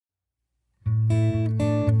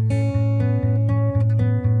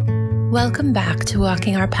Welcome back to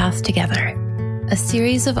Walking Our Path Together, a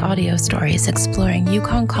series of audio stories exploring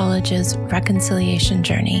Yukon College's reconciliation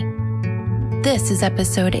journey. This is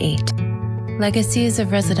Episode 8, Legacies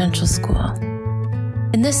of Residential School.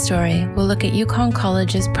 In this story, we'll look at Yukon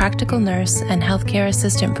College's practical nurse and healthcare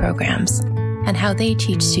assistant programs and how they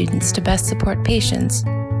teach students to best support patients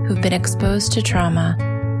who've been exposed to trauma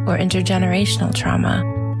or intergenerational trauma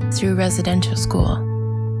through residential school.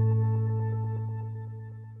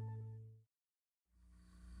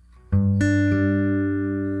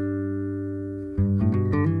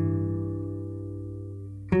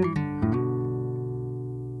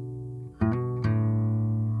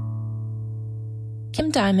 Kim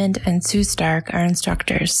Diamond and Sue Stark are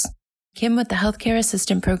instructors. Kim with the Healthcare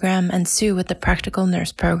Assistant Program and Sue with the Practical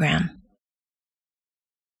Nurse Program.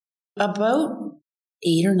 About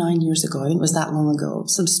 8 or 9 years ago, I think it was that long ago,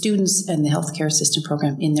 some students in the Healthcare Assistant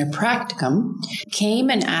Program in their practicum came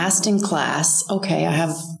and asked in class, okay, I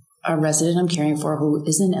have a resident I'm caring for who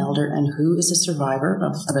is an elder and who is a survivor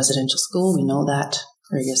of a residential school. We know that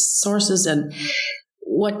from various sources. And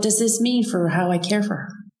what does this mean for how I care for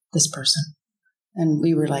this person? And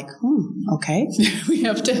we were like, okay,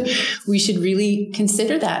 we should really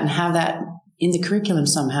consider that and have that in the curriculum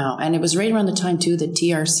somehow. And it was right around the time, too, that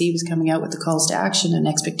TRC was coming out with the calls to action and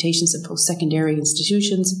expectations of post-secondary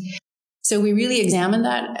institutions. So we really examined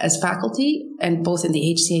that as faculty, and both in the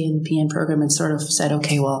HCA and the PN program, and sort of said,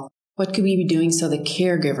 okay, well, what could we be doing so the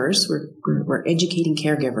caregivers, we're educating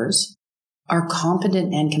caregivers, are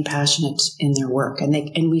competent and compassionate in their work.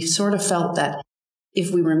 And we sort of felt that if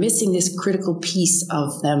we were missing this critical piece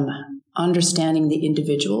of them understanding the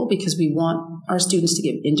individual, because we want our students to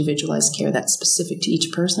give individualized care that's specific to each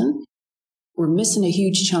person, we're missing a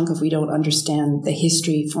huge chunk if we don't understand the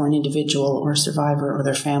history for an individual or a survivor or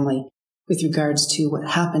their family with regards to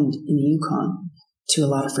what happened in the Yukon to a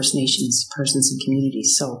lot of First Nations persons and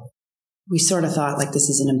communities. So we sort of thought like this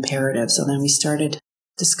is an imperative. So then we started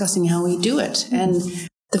discussing how we do it. And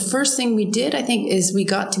the first thing we did, I think, is we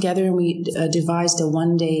got together and we devised a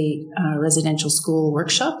one-day residential school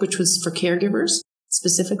workshop, which was for caregivers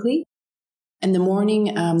specifically. In the morning,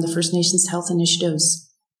 the First Nations Health Initiatives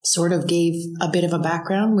sort of gave a bit of a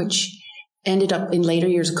background, which ended up in later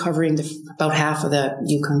years covering about half of the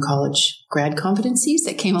Yukon College grad competencies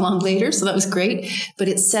that came along later. So that was great. But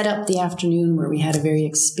it set up the afternoon where we had a very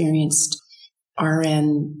experienced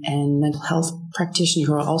RN and mental health practitioner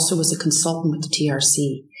who also was a consultant with the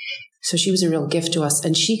TRC. So she was a real gift to us.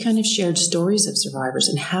 And she kind of shared stories of survivors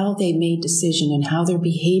and how they made decision and how their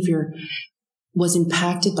behavior was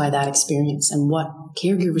impacted by that experience and what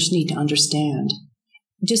caregivers need to understand.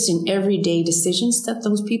 Just in everyday decisions that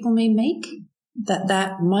those people may make,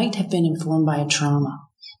 that might have been informed by a trauma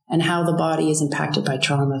and how the body is impacted by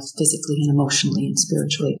trauma physically and emotionally and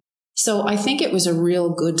spiritually. So I think it was a real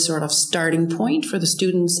good sort of starting point for the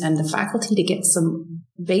students and the faculty to get some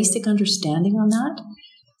basic understanding on that.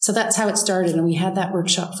 So that's how it started. And we had that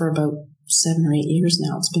workshop for about 7 or 8 years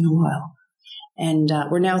now. It's been a while. And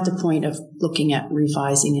we're now at the point of looking at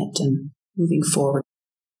revising it and moving forward.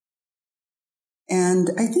 And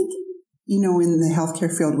I think, in the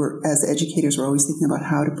healthcare field, as educators, we're always thinking about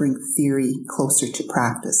how to bring theory closer to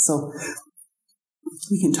practice. So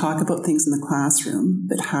we can talk about things in the classroom,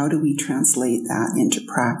 but how do we translate that into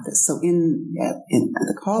practice? So in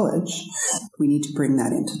the college, we need to bring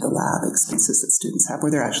that into the lab experiences that students have where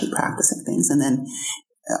they're actually practicing things. And then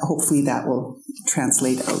hopefully that will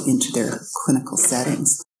translate out into their clinical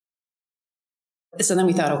settings. So then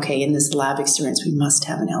we thought, okay, in this lab experience, we must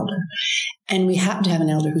have an elder. And we happen to have an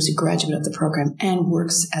elder who's a graduate of the program and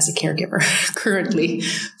works as a caregiver currently.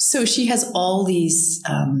 So she has all these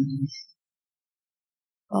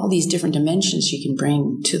different dimensions she can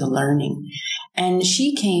bring to the learning. And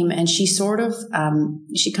she came and she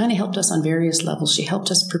she kind of helped us on various levels. She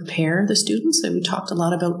helped us prepare the students that we talked a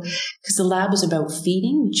lot about, because the lab was about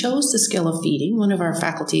feeding. We chose the skill of feeding. One of our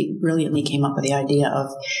faculty brilliantly came up with the idea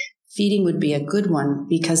of feeding would be a good one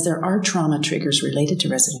because there are trauma triggers related to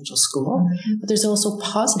residential school, but there's also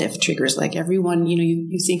positive triggers. Like everyone,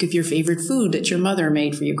 you think of your favorite food that your mother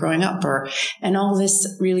made for you growing up, and all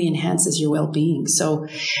this really enhances your well-being. So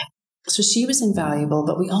she was invaluable,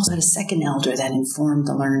 but we also had a second elder that informed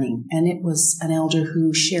the learning. And it was an elder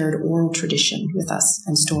who shared oral tradition with us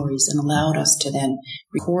and stories and allowed us to then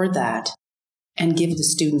record that and give the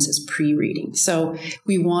students as pre-reading. So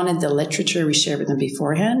we wanted the literature we shared with them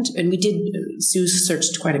beforehand. And we did, Sue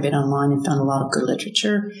searched quite a bit online and found a lot of good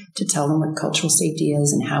literature to tell them what cultural safety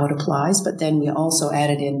is and how it applies. But then we also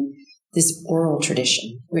added in this oral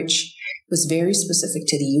tradition, which was very specific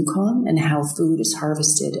to the Yukon and how food is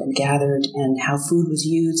harvested and gathered and how food was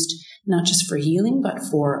used, not just for healing, but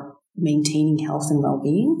for maintaining health and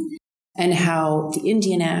well-being, and how the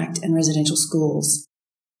Indian Act and residential schools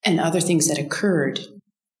and other things that occurred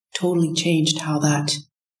totally changed how that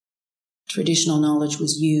traditional knowledge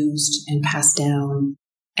was used and passed down,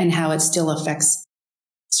 and how it still affects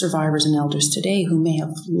survivors and elders today who may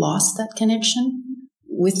have lost that connection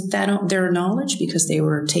with that their knowledge because they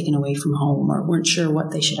were taken away from home or weren't sure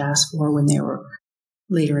what they should ask for when they were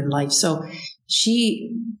later in life. So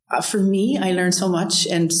she, for me, I learned so much.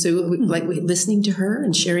 And so like listening to her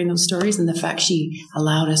and sharing those stories, and the fact she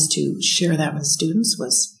allowed us to share that with students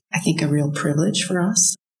was, I think, a real privilege for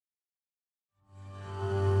us.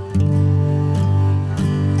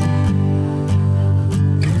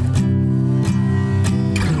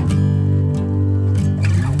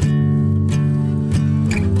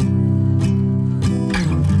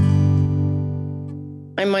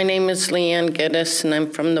 My name is Leanne Geddes, and I'm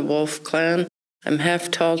from the Wolf Clan. I'm half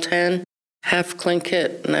Tahltan, half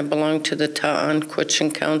Tlingit, and I belong to the Ta'an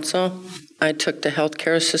Quechin Council. I took the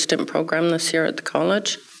healthcare assistant program this year at the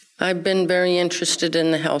college. I've been very interested in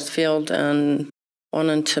the health field and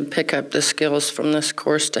wanted to pick up the skills from this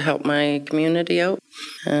course to help my community out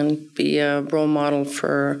and be a role model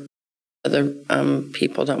for other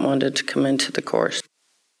people that wanted to come into the course.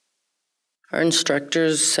 Our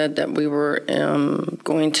instructors said that we were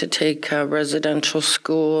going to take a residential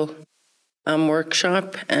school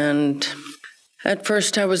workshop, and at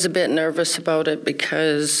first I was a bit nervous about it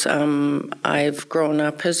because I've grown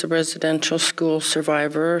up as a residential school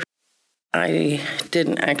survivor. I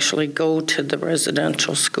didn't actually go to the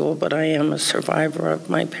residential school, but I am a survivor of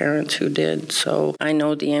my parents who did, so I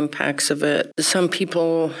know the impacts of it. Some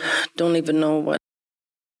people don't even know what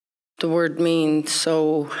the word means,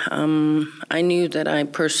 so I knew that I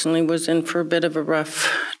personally was in for a bit of a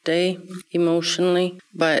rough day emotionally,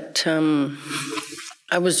 but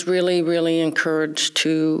I was really, really encouraged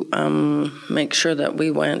to make sure that we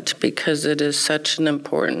went because it is such an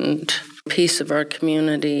important piece of our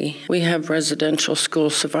community. We have residential school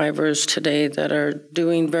survivors today that are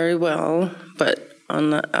doing very well, but on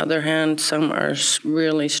the other hand, some are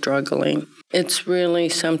really struggling. It's really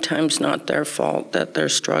sometimes not their fault that they're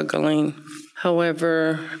struggling.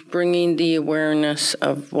 However, bringing the awareness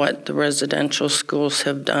of what the residential schools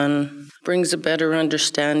have done brings a better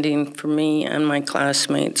understanding for me and my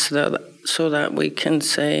classmates so that we can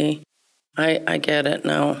say, I get it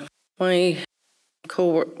now. My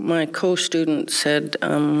co-students said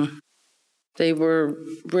they were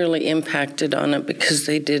really impacted on it because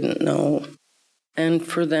they didn't know. And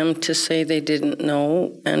for them to say they didn't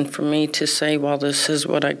know, and for me to say, well, this is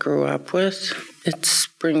what I grew up with, it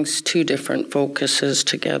brings two different focuses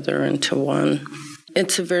together into one.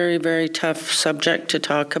 It's a very, very tough subject to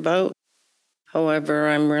talk about. However,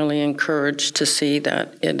 I'm really encouraged to see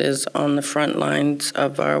that it is on the front lines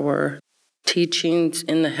of our teachings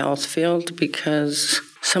in the health field because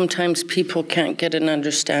sometimes people can't get an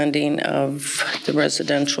understanding of the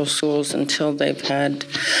residential schools until they've had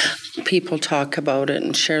people talk about it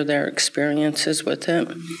and share their experiences with it.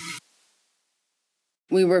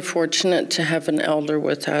 We were fortunate to have an elder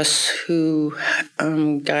with us who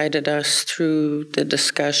guided us through the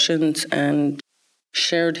discussions and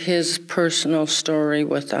shared his personal story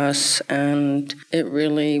with us, and it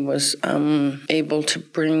really was able to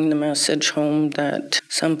bring the message home that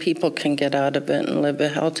some people can get out of it and live a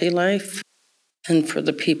healthy life, and for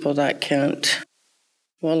the people that can't,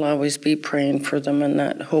 we'll always be praying for them, and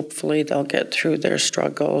that hopefully they'll get through their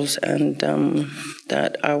struggles, and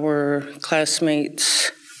that our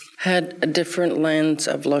classmates had a different lens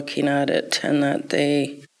of looking at it, and that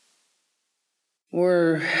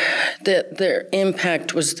their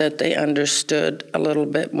impact was that they understood a little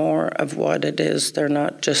bit more of what it is. They're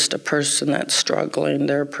not just a person that's struggling.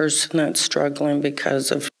 They're a person that's struggling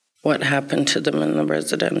because of what happened to them in the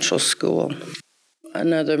residential school.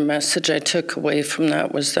 Another message I took away from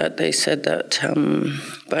that was that they said that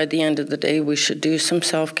by the end of the day, we should do some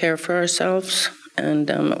self-care for ourselves. And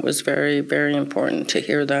it was very, very important to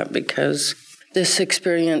hear that because this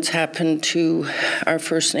experience happened to our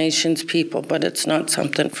First Nations people, but it's not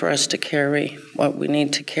something for us to carry. What we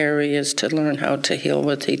need to carry is to learn how to heal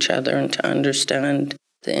with each other and to understand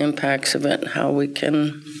the impacts of it and how we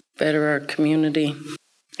can better our community.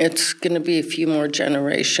 It's going to be a few more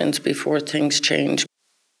generations before things change.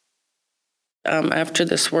 After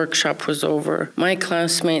this workshop was over, my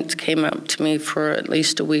classmates came up to me for at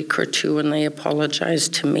least a week or two and they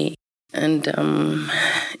apologized to me. And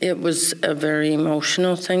it was a very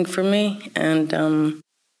emotional thing for me. And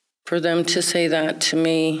for them to say that to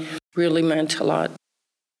me really meant a lot.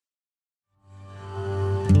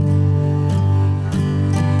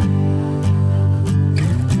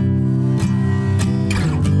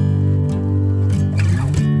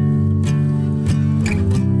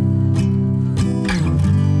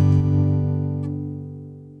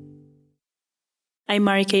 I'm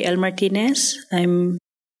Marikay L. Martinez. I'm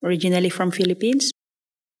originally from Philippines.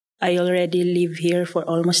 I already live here for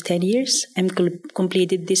almost 10 years. I'm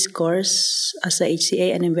completed this course as a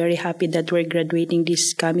HCA, and I'm very happy that we're graduating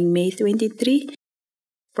this coming May 23.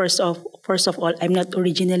 First of all, I'm not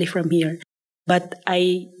originally from here, but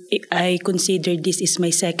I consider this is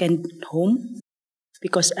my second home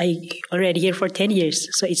because I already here for 10 years.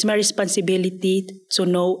 So it's my responsibility to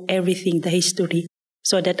know everything, the history,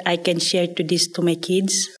 so that I can share to my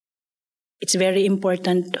kids. It's very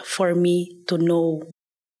important for me to know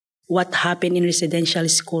what happened in residential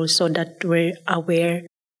school so that we're aware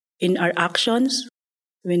in our actions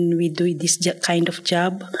when we do this kind of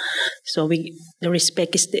job. So the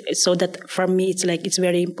respect is so that for me it's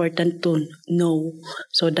very important to know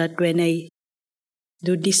so that when I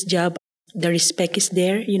do this job, the respect is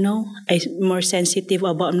there. I'm more sensitive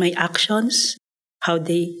about my actions, how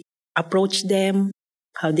they approach them,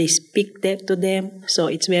 how they speak to them. So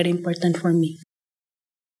it's very important for me.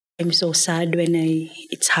 I'm so sad when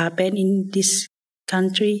it's happened in this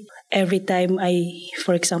country. Every time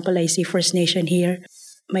for example, I see First Nation here,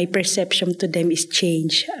 my perception to them is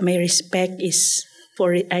changed. I respect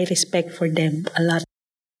for them a lot.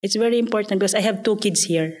 It's very important because I have 2 kids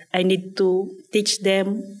here. I need to teach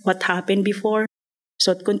them what happened before.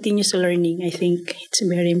 So continuous learning, I think it's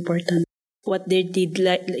very important. What they did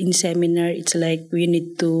like in seminar, it's like you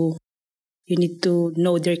need to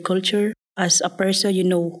know their culture. As a person,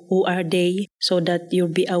 who are they, so that you'll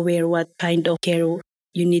be aware what kind of care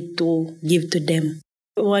you need to give to them.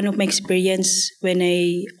 One of my experience when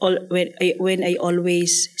I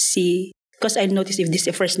always see, because I notice if this is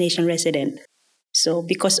a First Nation resident. So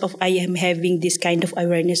because of I am having this kind of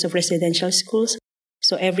awareness of residential schools,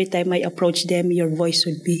 so every time I approach them, your voice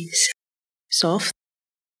would be soft,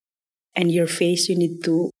 and your face you need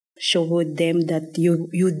to show them that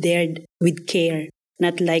you dared with care.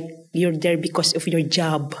 Not like you're there because of your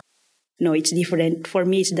job. No, it's different. For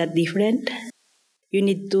me, it's that different. You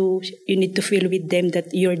need to feel with them that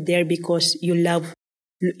you're there because you love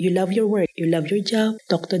your work, you love your job.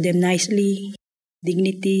 Talk to them nicely,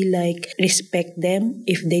 dignity, like respect them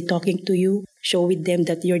if they talking to you. Show with them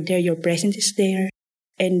that you're there, your presence is there,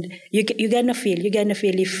 and you're gonna feel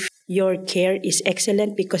if your care is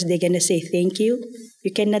excellent because they're gonna say thank you.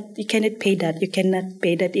 You cannot pay that. You cannot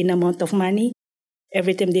pay that in amount of money.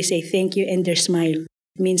 Every time they say thank you and their smile,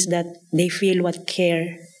 it means that they feel what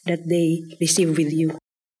care that they receive with you.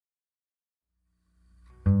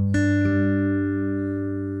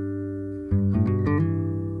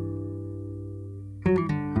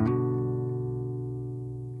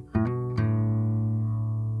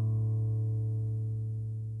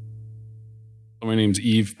 My name's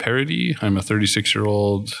Yves Parody. I'm a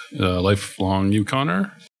 36-year-old lifelong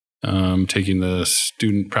Yukoner. Taking the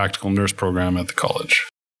student practical nurse program at the college.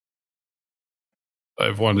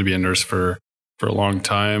 I've wanted to be a nurse for a long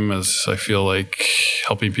time, as I feel like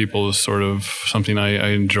helping people is sort of something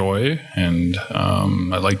I enjoy and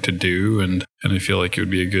I like to do, and I feel like it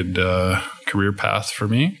would be a good career path for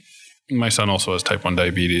me. My son also has type 1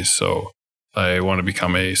 diabetes, so I want to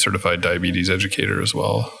become a certified diabetes educator as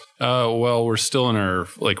well. Well, we're still we're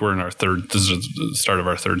in our this is the start of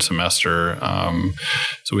our 3rd semester.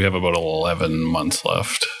 So we have about 11 months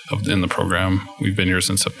left in the program. We've been here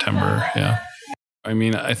since September. Yeah. I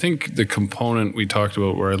mean, I think the component we talked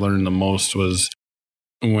about where I learned the most was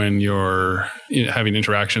when you're having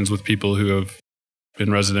interactions with people who have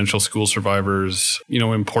been residential school survivors,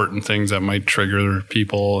 important things that might trigger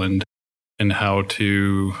people and how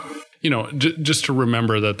to, just to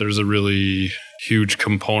remember that there's a really huge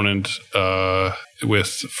component with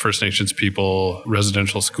First Nations people,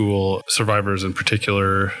 residential school survivors in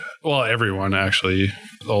particular. Well, everyone actually,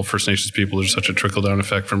 all First Nations people, there's such a trickle-down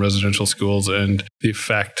effect from residential schools and the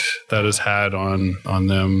effect that has had on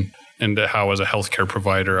them, and how as a healthcare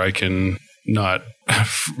provider I can not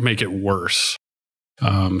make it worse.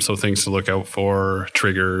 So things to look out for,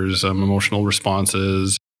 triggers, emotional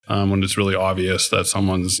responses, when it's really obvious that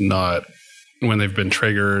someone's not, when they've been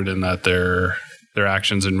triggered and that their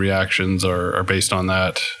actions and reactions are based on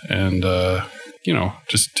that. And,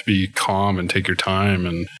 just to be calm and take your time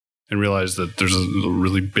and realize that there's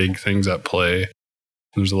really big things at play.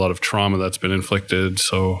 There's a lot of trauma that's been inflicted.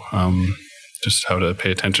 So just how to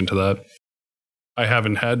pay attention to that. I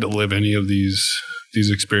haven't had to live any of these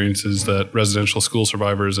these experiences that residential school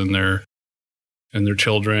survivors and their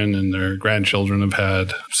children and their grandchildren have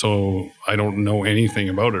had. So I don't know anything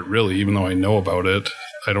about it really, even though I know about it.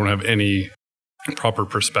 I don't have any proper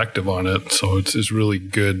perspective on it. So it's really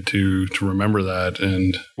good to remember that,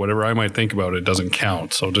 and whatever I might think about it doesn't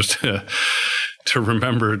count. So just to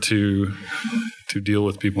remember to deal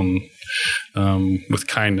with people with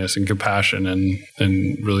kindness and compassion,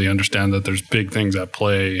 and really understand that there's big things at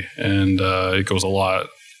play, and it's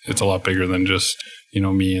a lot bigger than just,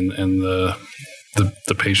 me and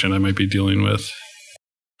the patient I might be dealing with.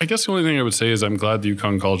 I guess the only thing I would say is I'm glad the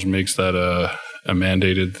Yukon College makes that a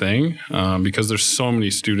mandated thing, because there's so many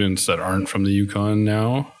students that aren't from the Yukon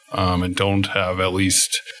now, and don't have at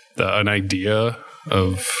least an idea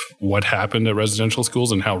of what happened at residential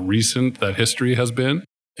schools and how recent that history has been,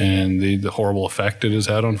 and the horrible effect it has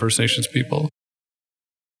had on First Nations people.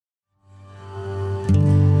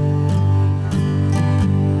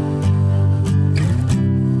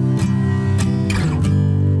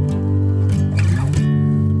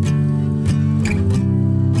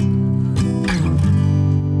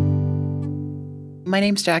 My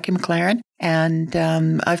name's Jackie McLaren, and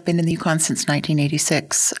I've been in the Yukon since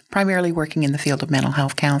 1986, primarily working in the field of mental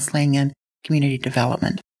health counseling and community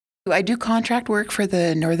development. I do contract work for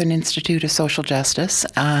the Northern Institute of Social Justice,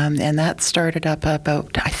 and that started up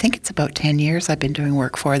about 10 years. I've been doing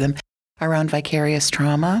work for them around vicarious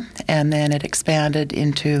trauma, and then it expanded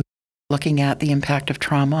into looking at the impact of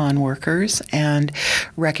trauma on workers and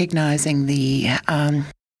recognizing the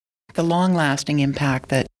long-lasting impact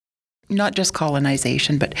that not just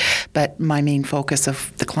colonization, but my main focus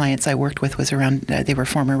of the clients I worked with was around, they were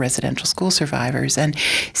former residential school survivors, and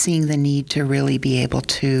seeing the need to really be able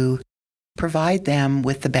to provide them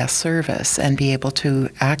with the best service and be able to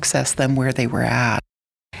access them where they were at.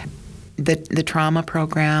 The trauma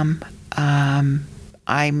program,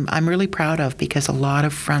 I'm really proud of, because a lot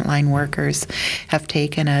of frontline workers have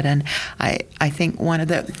taken it, and I think one of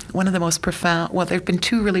the most profound, well, there've been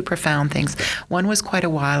two really profound things. One was quite a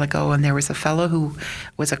while ago, and there was a fellow who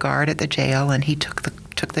was a guard at the jail, and he took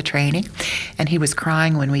the training, and he was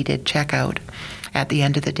crying when we did checkout at the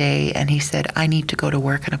end of the day, and he said, "I need to go to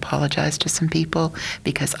work and apologize to some people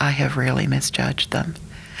because I have really misjudged them."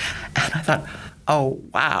 And I thought, oh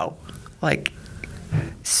wow, like,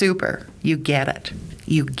 super, you get it.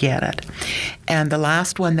 You get it. And the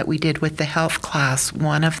last one that we did with the health class,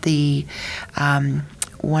 one of the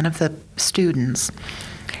students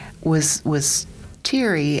was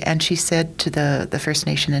teary, and she said to the First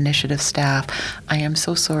Nation Initiative staff, "I am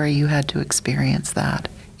so sorry you had to experience that.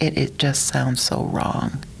 It just sounds so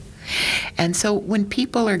wrong." And so when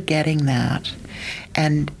people are getting that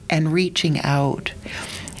and reaching out,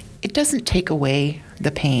 it doesn't take away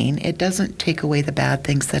the pain. It doesn't take away the bad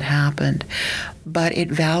things that happened, but it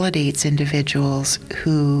validates individuals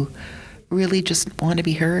who really just want to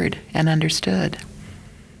be heard and understood.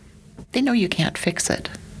 They know you can't fix it,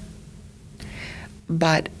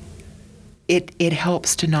 but it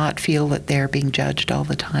helps to not feel that they're being judged all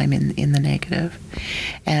the time in the negative.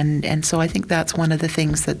 And so I think that's one of the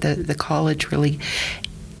things that the college really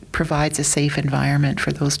provides a safe environment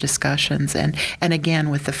for those discussions. And again,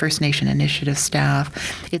 with the First Nation Initiative staff,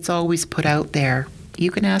 it's always put out there,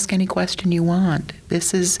 you can ask any question you want.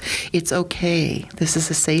 It's okay. This is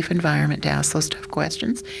a safe environment to ask those tough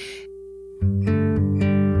questions.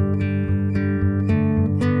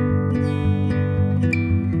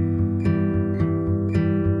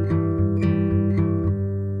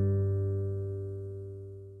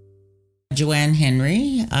 Joanne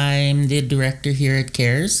Henry. I'm the director here at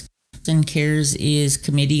CARES, and CARES is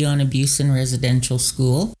Committee on Abuse in Residential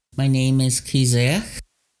School. My name is Kizeh.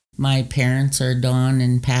 My parents are Don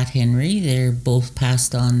and Pat Henry. They're both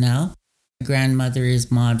passed on now. My grandmother is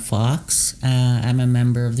Maud Fox. I'm a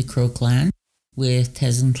member of the Crow Clan with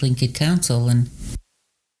Teslin Tlingit Council, and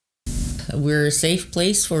we're a safe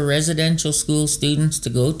place for residential school students to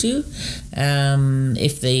go to.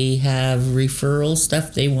 If they have referral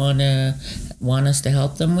stuff they want us to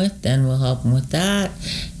help them with, then we'll help them with that.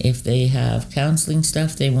 If they have counseling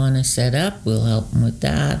stuff they want to set up, we'll help them with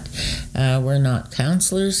that. We're not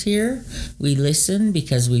counselors here. We listen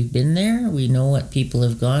because we've been there. We know what people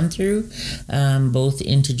have gone through, both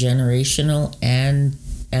intergenerational and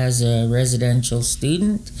as a residential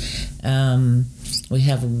student. We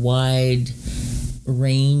have a wide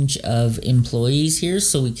range of employees here,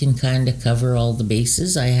 so we can kind of cover all the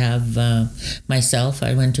bases. I have myself,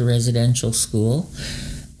 I went to residential school.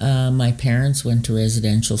 My parents went to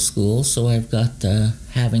residential school, so I've got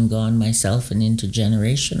having gone myself and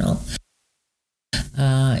intergenerational.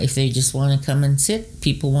 If they just want to come and sit,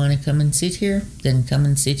 people want to come and sit here, then come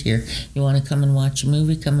and sit here. You want to come and watch a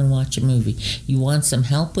movie, come and watch a movie. You want some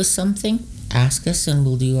help with something? Ask us and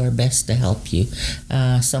we'll do our best to help you.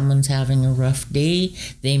 Someone's having a rough day,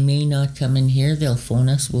 they may not come in here, they'll phone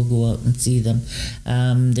us, we'll go out and see them.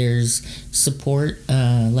 There's support,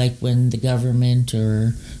 like when the government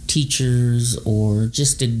or teachers or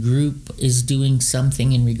just a group is doing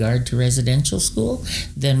something in regard to residential school,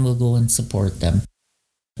 then we'll go and support them.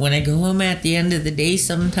 When I go home at the end of the day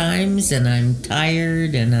sometimes and I'm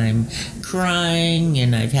tired and I'm crying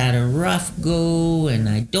and I've had a rough go and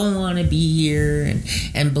I don't want to be here,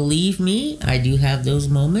 and believe me, I do have those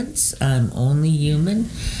moments. I'm only human.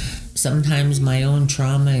 Sometimes my own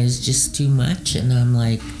trauma is just too much and I'm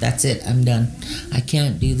like, that's it, I'm done. I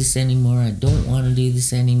can't do this anymore. I don't want to do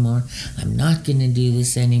this anymore. I'm not going to do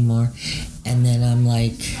this anymore. And then I'm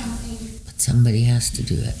like, but somebody has to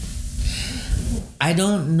do it. I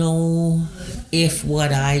don't know if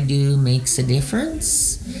what I do makes a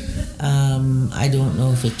difference. I don't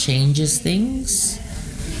know if it changes things.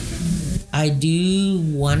 I do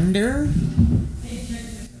wonder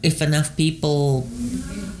if enough people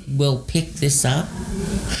will pick this up.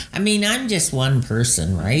 I mean, I'm just one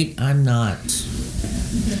person, right? I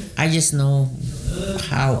just know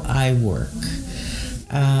how I work.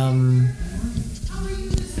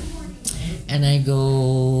 And I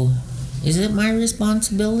go, is it my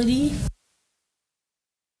responsibility?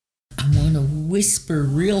 I want to whisper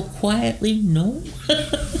real quietly, no.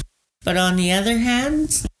 But on the other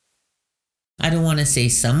hand, I don't want to say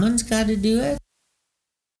someone's got to do it.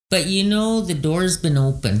 But the door's been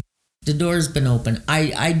open. The door's been open.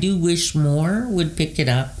 I do wish more would pick it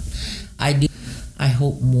up. I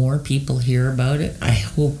hope more people hear about it. I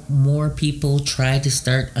hope more people try to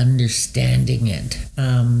start understanding it.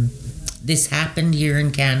 This happened here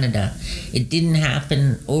in Canada. It didn't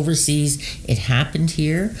happen overseas. It happened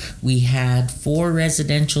here. We had 4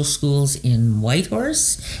 residential schools in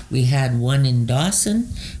Whitehorse. We had 1 in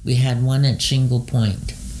Dawson. We had 1 at Shingle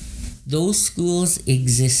Point. Those schools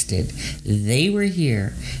existed. They were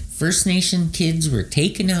here. First Nation kids were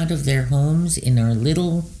taken out of their homes in our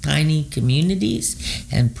little tiny communities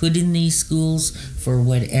and put in these schools for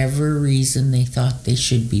whatever reason they thought they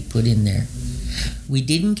should be put in there. We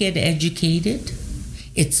didn't get educated.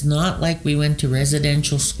 It's not like we went to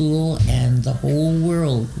residential school and the whole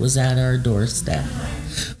world was at our doorstep.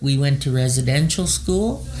 We went to residential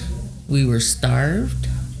school. We were starved.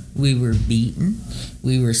 We were beaten.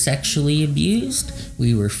 We were sexually abused.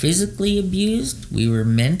 We were physically abused. We were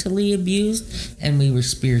mentally abused. And we were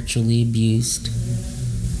spiritually abused.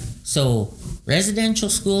 So residential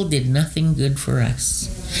school did nothing good for us.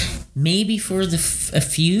 Maybe for a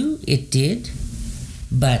few it did,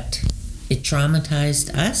 but it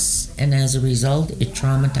traumatized us, and as a result, it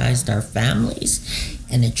traumatized our families,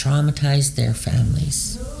 and it traumatized their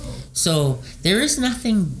families. So there is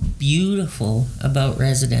nothing beautiful about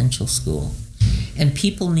residential school, and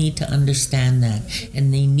people need to understand that,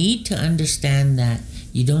 and they need to understand that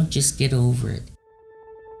you don't just get over it.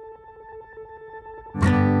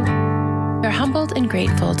 We're humbled and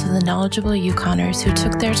grateful to the knowledgeable Yukoners who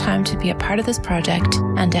took their time to be a part of this project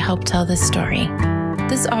and to help tell this story.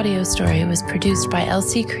 This audio story was produced by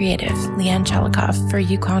LC Creative, Leanne Chalikoff for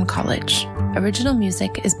Yukon College. Original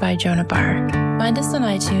music is by Jonah Barr. Find us on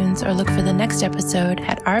iTunes or look for the next episode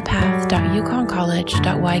at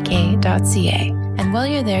ourpath.yukoncollege.yk.ca. And while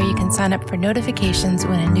you're there, you can sign up for notifications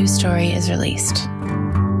when a new story is released.